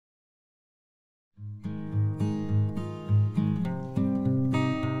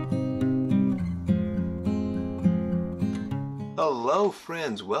Hello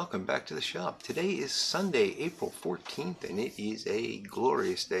friends, welcome back to the shop. Today is Sunday, April 14th, and it is a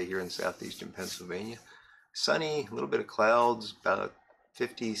glorious day here in southeastern Pennsylvania. Sunny, a little bit of clouds, about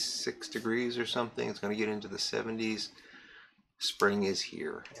 56 degrees or something. It's going to get into the 70s. Spring is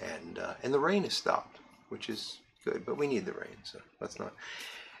here, and the rain has stopped, which is good, but we need the rain, so let's not.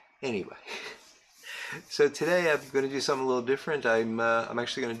 Anyway, so today I'm going to do something a little different. I'm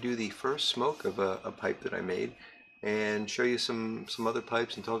actually going to do the first smoke of a pipe that I made, and show you some other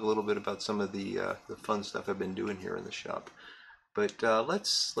pipes and talk a little bit about some of the fun stuff I've been doing here in the shop. But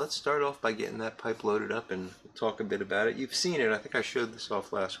let's start off by getting that pipe loaded up and talk a bit about it. You've seen it. I think I showed this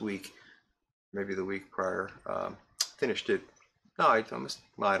off last week, maybe the week prior. Finished it. No, I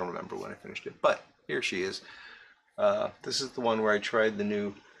don't remember when I finished it, but here she is. This is the one where I tried the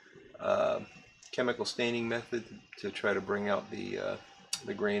new chemical staining method to try to bring out the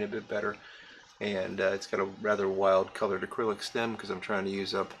grain a bit better. And it's got a rather wild colored acrylic stem because I'm trying to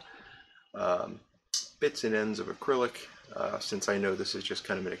use up bits and ends of acrylic since I know this is just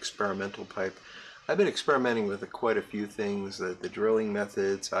kind of an experimental pipe. I've been experimenting with quite a few things, the drilling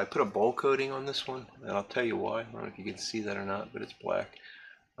methods. I put a bowl coating on this one, and I'll tell you why. I don't know if you can see that or not, but it's black.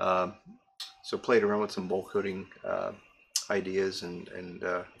 So played around with some bowl coating ideas and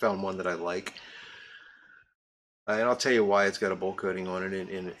found one that I like. And I'll tell you why it's got a bowl coating on it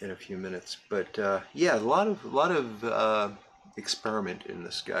in a few minutes. But yeah, a lot of experiment in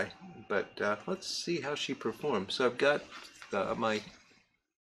this guy. But let's see how she performs. So I've got my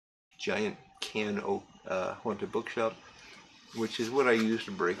giant can Haunted Bookshop, which is what I use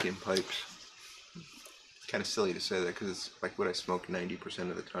to break in pipes. Kind of silly to say that because it's like what I smoke 90%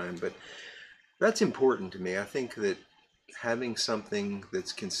 of the time, but that's important to me. I think that having something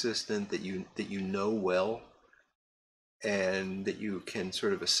that's consistent, that you know well, and that you can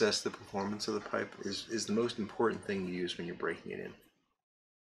sort of assess the performance of the pipe is the most important thing to use when you're breaking it in.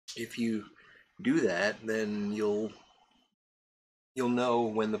 If you do that, then you'll know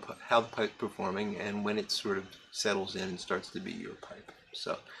when how the pipe's performing and when it sort of settles in and starts to be your pipe.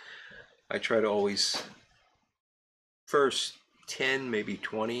 So I try to always, first 10, maybe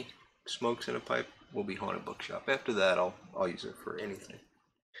 20 smokes in a pipe will be Haunted Bookshop. After that, I'll use it for anything.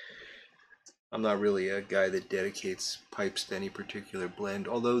 I'm not really a guy that dedicates pipes to any particular blend,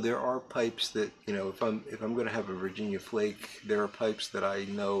 although there are pipes that, you know, if I'm going to have a Virginia Flake, there are pipes that I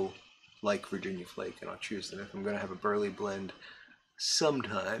know like Virginia Flake, and I'll choose them. If I'm going to have a Burley blend,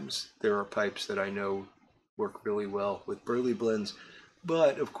 sometimes there are pipes that I know work really well with Burley blends,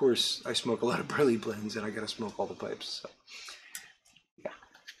 but of course I smoke a lot of Burley blends and I got to smoke all the pipes. So yeah.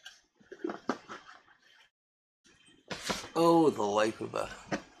 Oh, the life of a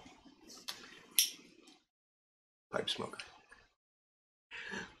pipe smoker.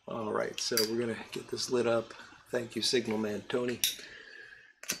 All right, so we're gonna get this lit up. Thank you, Signal Man Tony.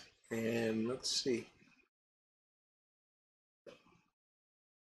 And let's see.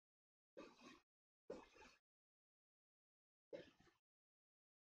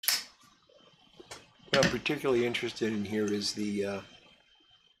 What I'm particularly interested in here is the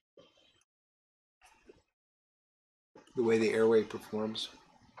way the airway performs.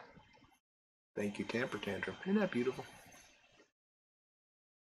 Thank you, Tamper Tantrum. Isn't that beautiful?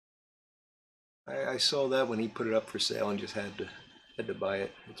 I saw that when he put it up for sale and just had to buy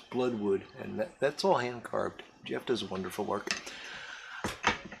it. It's bloodwood, and that's all hand carved. Jeff does wonderful work.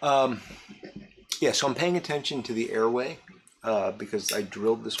 Yeah, so I'm paying attention to the airway because I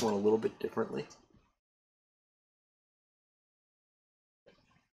drilled this one a little bit differently.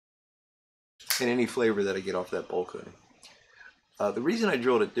 And any flavor that I get off that bowl coating. The reason I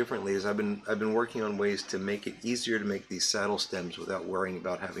drilled it differently is I've been working on ways to make it easier to make these saddle stems without worrying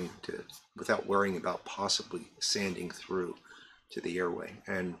about possibly sanding through to the airway.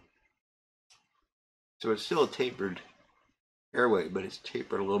 And so it's still a tapered airway, but it's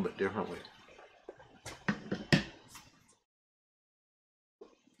tapered a little bit differently.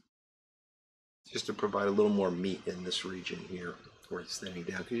 Just to provide a little more meat in this region here where it's thinning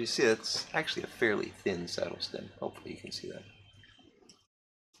down. Because you see it's actually a fairly thin saddle stem. Hopefully you can see that.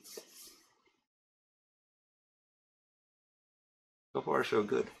 So far, so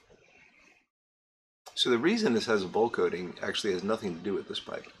good. So the reason this has a bowl coating actually has nothing to do with this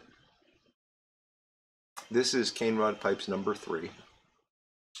pipe. This is CaneRodPipes number 3.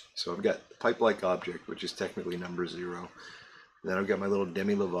 So I've got the pipe-like object, which is technically number 0. And then I've got my little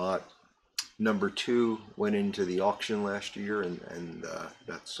Demi Lovato. Number 2 went into the auction last year, and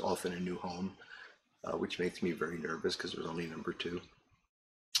that's off in a new home, which makes me very nervous because it was only number 2.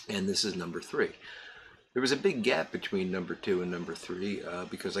 And this is number 3. There was a big gap between number 2 and number 3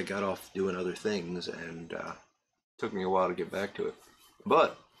 because I got off doing other things and Took me a while to get back to it.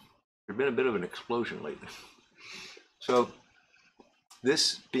 But there's been a bit of an explosion lately. So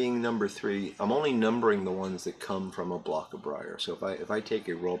this being number 3, I'm only numbering the ones that come from a block of briar. So if I take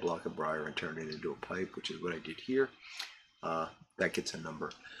a raw block of briar and turn it into a pipe, which is what I did here, that gets a number.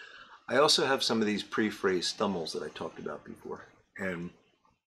 I also have some of these pre-phrased stummels that I talked about before, and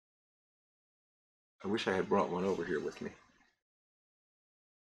I wish I had brought one over here with me.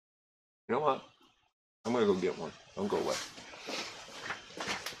 You know what? I'm gonna go get one. Don't go away.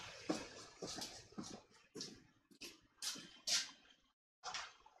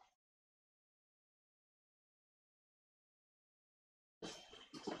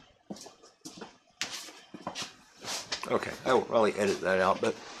 Okay, I will probably edit that out,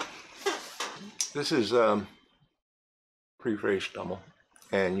 but this is pre-phrased stummel,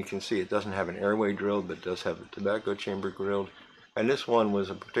 and you can see it doesn't have an airway drilled, but it does have the tobacco chamber grilled. And this one was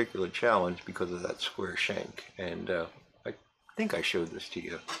a particular challenge because of that square shank, and I think I showed this to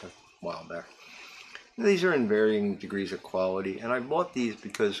you a while back. These are in varying degrees of quality, and I bought these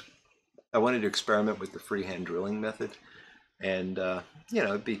because I wanted to experiment with the freehand drilling method, and you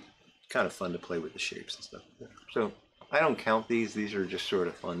know, it'd be kind of fun to play with the shapes and stuff. So I don't count these are just sort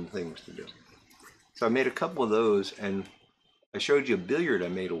of fun things to do. So I made a couple of those, and I showed you a billiard I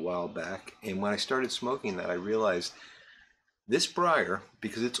made a while back, and when I started smoking that, I realized this briar,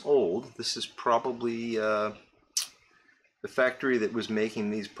 because it's old, this is probably the factory that was making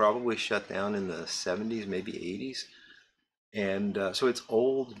these probably shut down in the 70s, maybe 80s. And so it's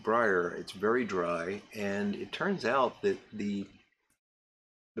old briar, it's very dry, and it turns out that the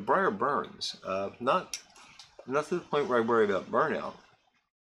briar burns. Not to the point where I worry about burnout,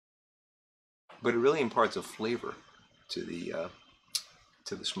 but it really imparts a flavor to the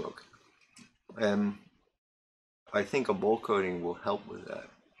smoke. And I think a bowl coating will help with that.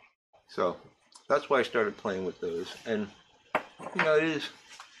 So that's why I started playing with those. And you know,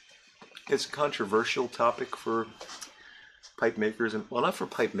 it's a controversial topic for pipe makers, and well, not for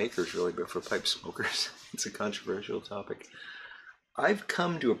pipe makers really, but for pipe smokers. It's a controversial topic. I've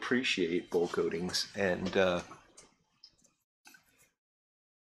come to appreciate bowl coatings, and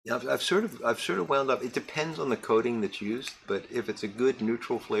I've sort of wound up. It depends on the coating that's used, but if it's a good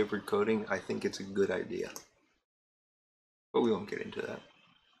neutral flavored coating, I think it's a good idea. But we won't get into that.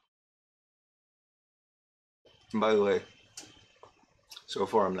 And by the way, so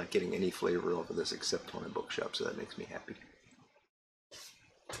far I'm not getting any flavor off of this except Haunted Bookshop, so that makes me happy.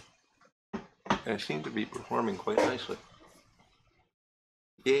 And I seem to be performing quite nicely.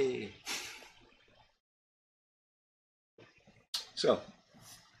 Yay! So,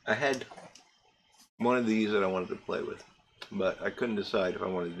 I had one of these that I wanted to play with, but I couldn't decide if I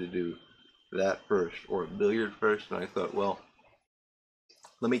wanted to do that first or a billiard first, and I thought, well,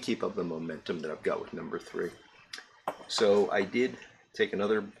 let me keep up the momentum that I've got with number 3. So I did take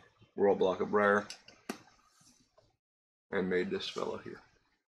another raw block of briar and made this fellow here.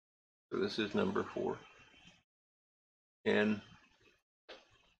 So this is number 4, and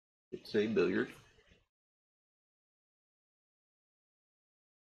it's a billiard.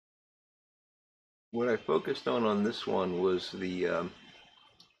 What I focused on this one was the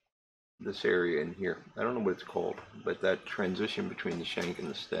this area in here. I don't know what it's called, but that transition between the shank and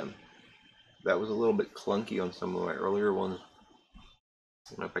the stem. That was a little bit clunky on some of my earlier ones.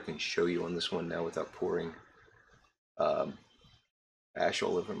 I don't know if I can show you on this one now without pouring ash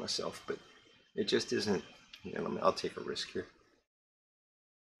all over myself, but it just isn't, you know, I'll take a risk here.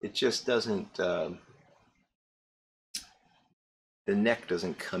 It just doesn't, the neck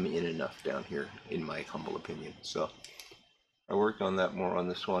doesn't come in enough down here, in my humble opinion. So I worked on that more on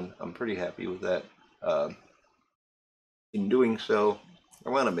this one. I'm pretty happy with that. In doing so, I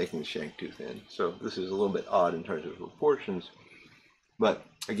wound up making the shank too thin. So this is a little bit odd in terms of proportions. But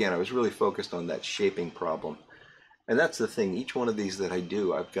again, I was really focused on that shaping problem. And that's the thing, each one of these that I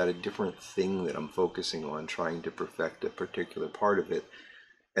do, I've got a different thing that I'm focusing on, trying to perfect a particular part of it.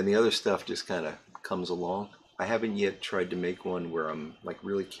 And the other stuff just kind of comes along. I haven't yet tried to make one where I'm like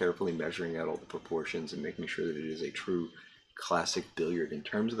really carefully measuring out all the proportions and making sure that it is a true classic billiard. In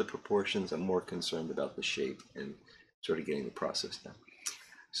terms of the proportions, I'm more concerned about the shape and sort of getting the process down.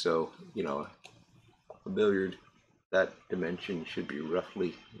 So, you know, a billiard, that dimension should be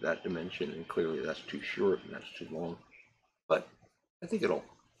roughly that dimension, and clearly that's too short and that's too long. But I think it'll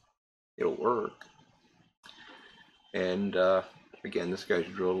work. And again, this guy's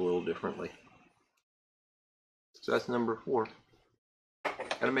drilled a little differently. So that's number 4.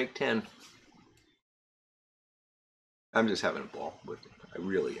 Gotta make 10. I'm just having a ball with it. I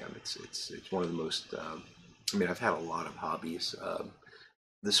really am. It's one of the most. I mean, I've had a lot of hobbies.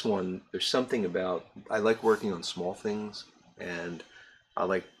 this one, there's something about, I like working on small things, and I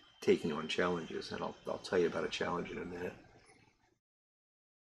like taking on challenges, and I'll tell you about a challenge in a minute.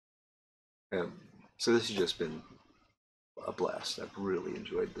 So this has just been a blast. I've really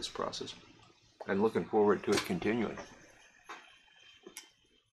enjoyed this process. I'm looking forward to it continuing.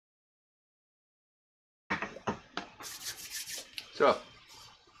 So,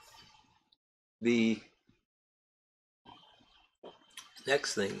 the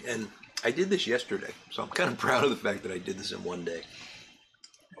next thing, and I did this yesterday, so I'm kind of proud of the fact that I did this in one day.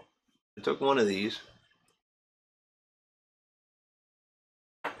 I took one of these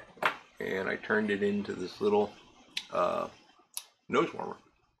and I turned it into this little nose warmer.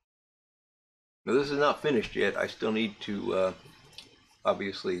 Now this is not finished yet. I still need to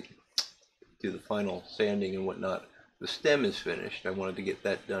obviously do the final sanding and whatnot. The stem is finished. I wanted to get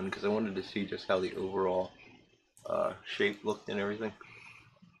that done because I wanted to see just how the overall shape looked and everything.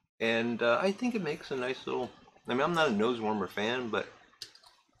 And I think it makes a nice little, I mean, I'm not a nose warmer fan, but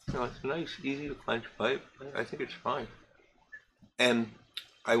you know, it's a nice, easy to clench pipe. I think it's fine. And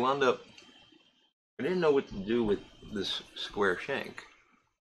I wound up, I didn't know what to do with this square shank.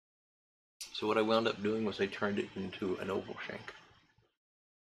 So what I wound up doing was I turned it into an oval shank.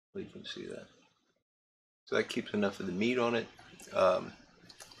 You can see that. So that keeps enough of the meat on it.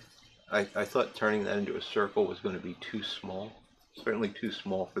 I thought turning that into a circle was going to be too small. Certainly too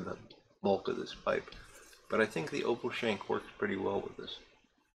small for the bulk of this pipe. But I think the oval shank works pretty well with this.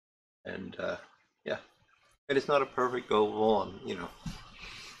 And yeah. And it's not a perfect oval.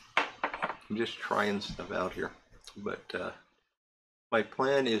 I'm just trying stuff out here. But my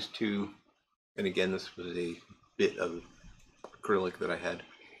plan is to, and again, this was a bit of acrylic that I had.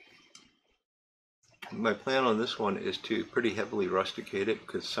 My plan on this one is to pretty heavily rusticate it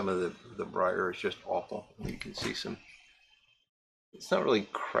because some of the briar is just awful. You can see some, it's not really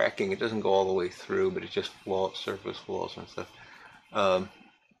cracking, it doesn't go all the way through, but it's just surface flaws and stuff. So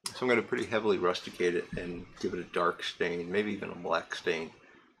I'm going to pretty heavily rusticate it and give it a dark stain, maybe even a black stain.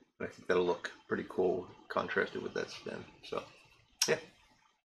 I think that'll look pretty cool contrasted with that stem. So yeah.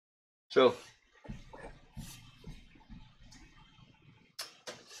 So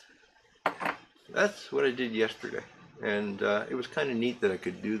that's what I did yesterday, and it was kind of neat that I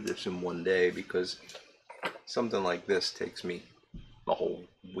could do this in one day because something like this takes me a whole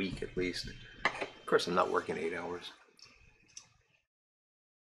week at least. Of course, I'm not working 8 hours.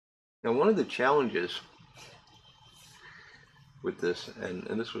 Now, one of the challenges with this, and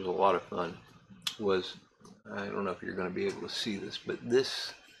this was a lot of fun, was, I don't know if you're going to be able to see this, but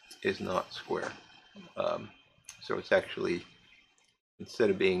this is not square. So it's actually, instead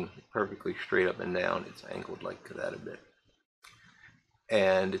of being perfectly straight up and down, it's angled like that a bit.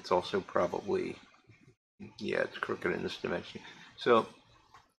 And it's also probably, yeah, it's crooked in this dimension. So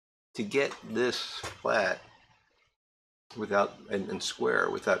to get this flat without and square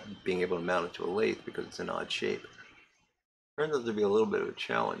without being able to mount it to a lathe because it's an odd shape, turned out to be a little bit of a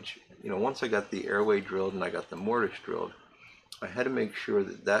challenge. You know, once I got the airway drilled and I got the mortise drilled, I had to make sure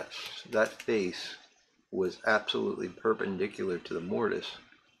that that face was absolutely perpendicular to the mortise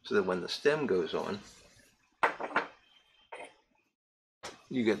so that when the stem goes on,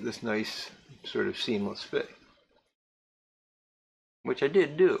 you get this nice sort of seamless fit, which I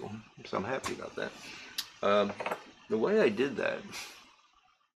did do, so I'm happy about that. The way I did that,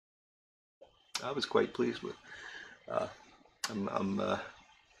 I was quite pleased with.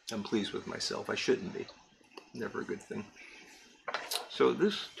 I'm pleased with myself. I shouldn't be. Never a good thing. So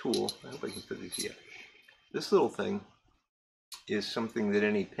this tool, I hope I can put these here. This little thing is something that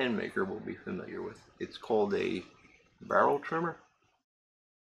any pen maker will be familiar with. It's called a barrel trimmer.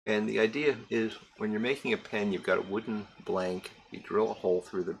 And the idea is when you're making a pen, you've got a wooden blank, you drill a hole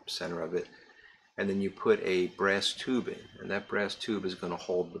through the center of it, and then you put a brass tube in, and that brass tube is going to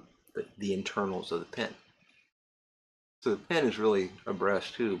hold the internals of the pen. So the pen is really a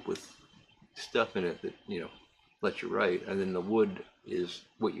brass tube with stuff in it that, you know, lets you write, and then the wood is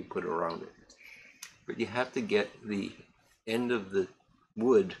what you put around it. But you have to get the end of the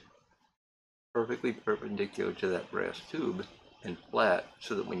wood perfectly perpendicular to that brass tube and flat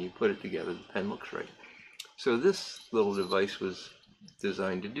so that when you put it together, the pen looks right. So this little device was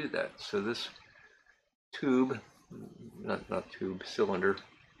designed to do that. So this tube, not tube, cylinder,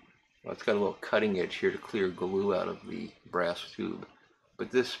 well, it's got a little cutting edge here to clear glue out of the brass tube.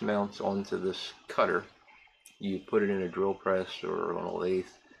 But this mounts onto this cutter. You put it in a drill press or on a lathe,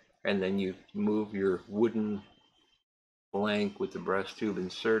 and then you move your wooden blank with the brass tube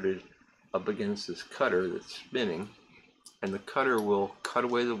inserted up against this cutter that's spinning, and the cutter will cut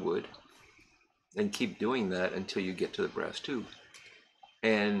away the wood and keep doing that until you get to the brass tube.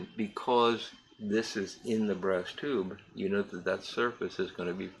 And because this is in the brass tube, you know that that surface is going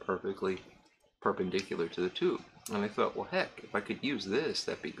to be perfectly perpendicular to the tube. And I thought, well, heck, if I could use this,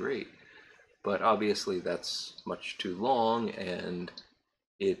 that'd be great. But obviously that's much too long, and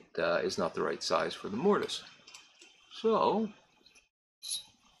it is not the right size for the mortise. So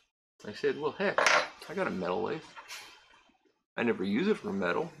I said, well, heck, I got a metal lathe. I never use it for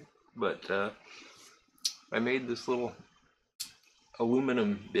metal, but I made this little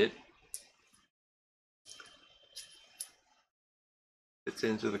aluminum bit. It's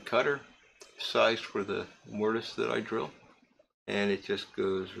into the cutter, sized for the mortise that I drill, and it just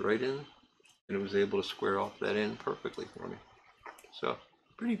goes right in, and it was able to square off that end perfectly for me. So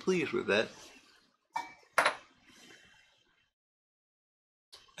pretty pleased with that.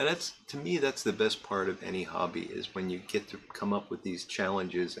 And that's, to me, that's the best part of any hobby, is when you get to come up with these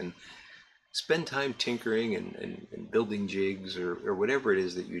challenges and spend time tinkering and building jigs or whatever it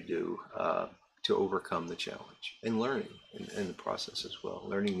is that you do to overcome the challenge, and learning in the process as well,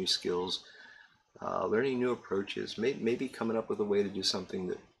 learning new skills, learning new approaches, maybe coming up with a way to do something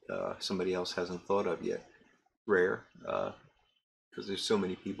that somebody else hasn't thought of yet. Rare, because there's so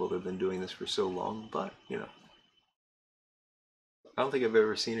many people that have been doing this for so long, but you know, I don't think I've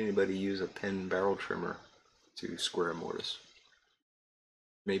ever seen anybody use a pen barrel trimmer to square a mortise.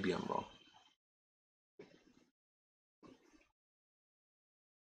 Maybe I'm wrong.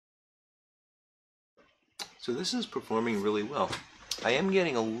 So this is performing really well. I am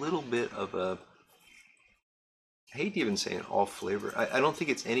getting a little bit of a, I hate to even say an off flavor. I don't think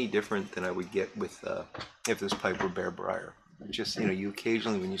it's any different than I would get with if this pipe were bare briar. Just, you know, you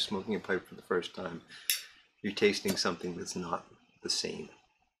occasionally, when you're smoking a pipe for the first time, you're tasting something that's not the same.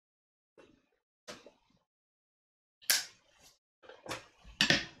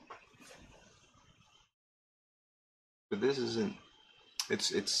 But this isn't,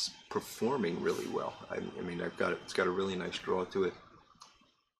 it's performing really well. I mean, it's got a really nice draw to it.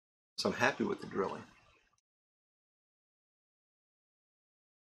 So I'm happy with the drilling.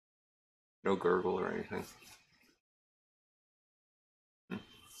 No gurgle or anything.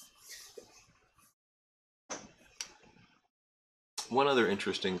 One other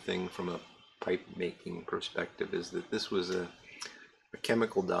interesting thing from a pipe making perspective is that this was a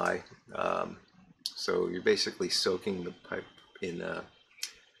chemical dye. So you're basically soaking the pipe in a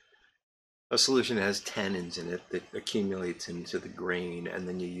solution that has tannins in it that accumulates into the grain, and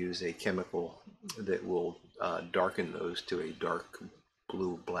then you use a chemical that will darken those to a dark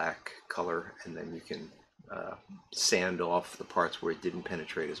blue-black color, and then you can sand off the parts where it didn't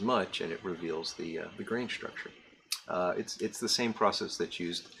penetrate as much, and it reveals the grain structure. It's the same process that's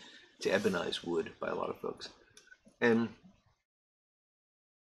used to ebonize wood by a lot of folks. And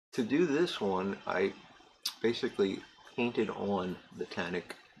to do this one, I basically painted on the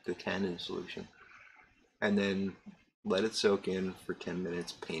tannin solution, and then let it soak in for 10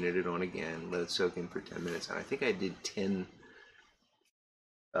 minutes, painted it on again, let it soak in for 10 minutes, and I think I did 10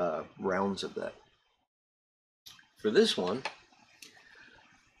 rounds of that. For this one,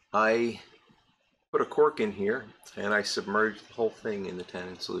 I put a cork in here, and I submerged the whole thing in the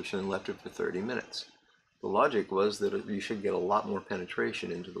tannin solution and left it for 30 minutes. The logic was that you should get a lot more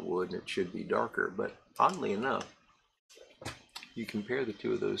penetration into the wood, and it should be darker, but oddly enough, you compare the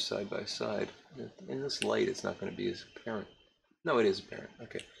two of those side by side. In this light, it's not going to be as apparent. No, it is apparent.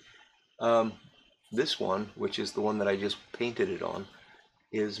 Okay. This one, which is the one that I just painted it on,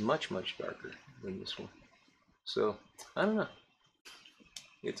 is much, much darker than this one. So, I don't know.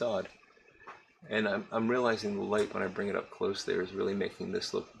 It's odd. And I'm realizing the light when I bring it up close there is really making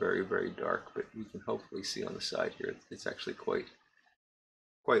this look very, very dark, but you can hopefully see on the side here, it's actually quite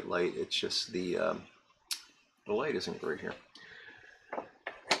light. It's just the light isn't great here.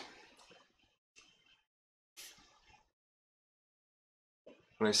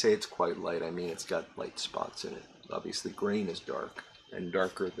 When I say it's quite light, I mean it's got light spots in it. Obviously, grain is dark and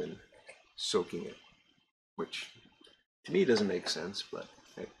darker than soaking it, which to me doesn't make sense, but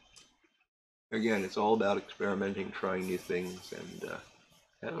hey, again, it's all about experimenting, trying new things, and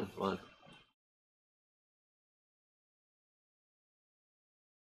having fun.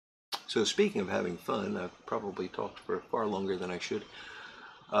 So speaking of having fun, I've probably talked for far longer than I should,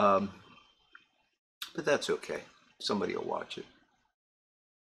 but that's okay. Somebody will watch it.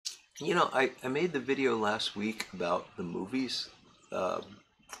 You know, I made the video last week about the movies,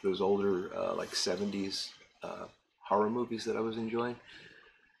 those older like 70s horror movies that I was enjoying.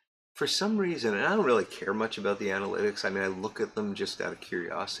 For some reason, and I don't really care much about the analytics, I mean, I look at them just out of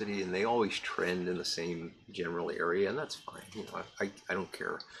curiosity, and they always trend in the same general area, and that's fine. You know, I don't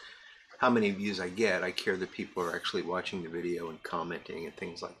care. how many views I get. I care that people are actually watching the video and commenting and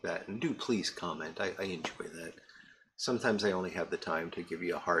things like that. And do please comment. I enjoy that. Sometimes I only have the time to give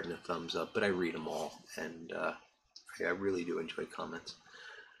you a heart and a thumbs up, but I read them all, and I really do enjoy comments.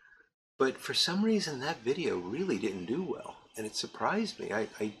 But for some reason, that video really didn't do well, and it surprised me.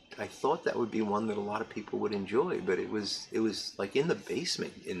 I thought that would be one that a lot of people would enjoy, but it was like in the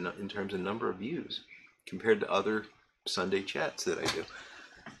basement in terms of number of views compared to other Sunday chats that I do.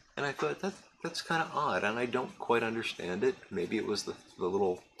 And I thought that's kind of odd, and I don't quite understand it. Maybe it was the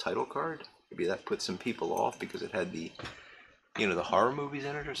little title card. Maybe that put some people off because it had the the horror movies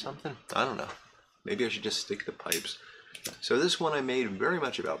in it or something. I don't know. Maybe I should just stick to pipes. So this one I made very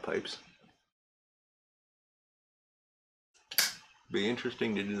much about pipes. Be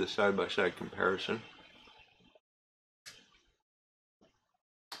interesting to do the side-by-side comparison.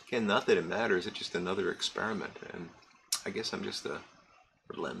 Again, not that it matters, it's just another experiment, and I guess I'm just a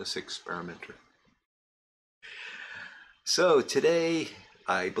relentless experimenter. So today,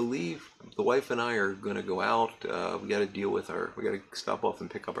 I believe the wife and I are going to go out. We got to deal with we got to stop off and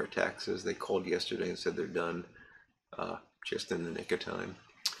pick up our taxes. They called yesterday and said they're done, just in the nick of time.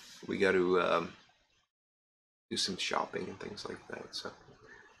 We got to do some shopping and things like that. So,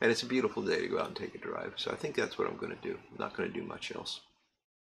 and it's a beautiful day to go out and take a drive. So I think that's what I'm going to do. I'm not going to do much else.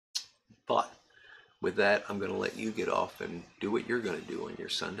 But with that, I'm going to let you get off and do what you're going to do on your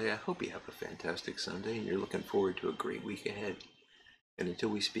Sunday. I hope you have a fantastic Sunday and you're looking forward to a great week ahead. And until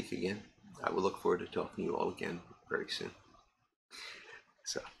we speak again, I will look forward to talking to you all again very soon.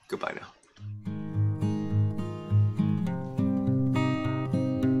 So, goodbye now.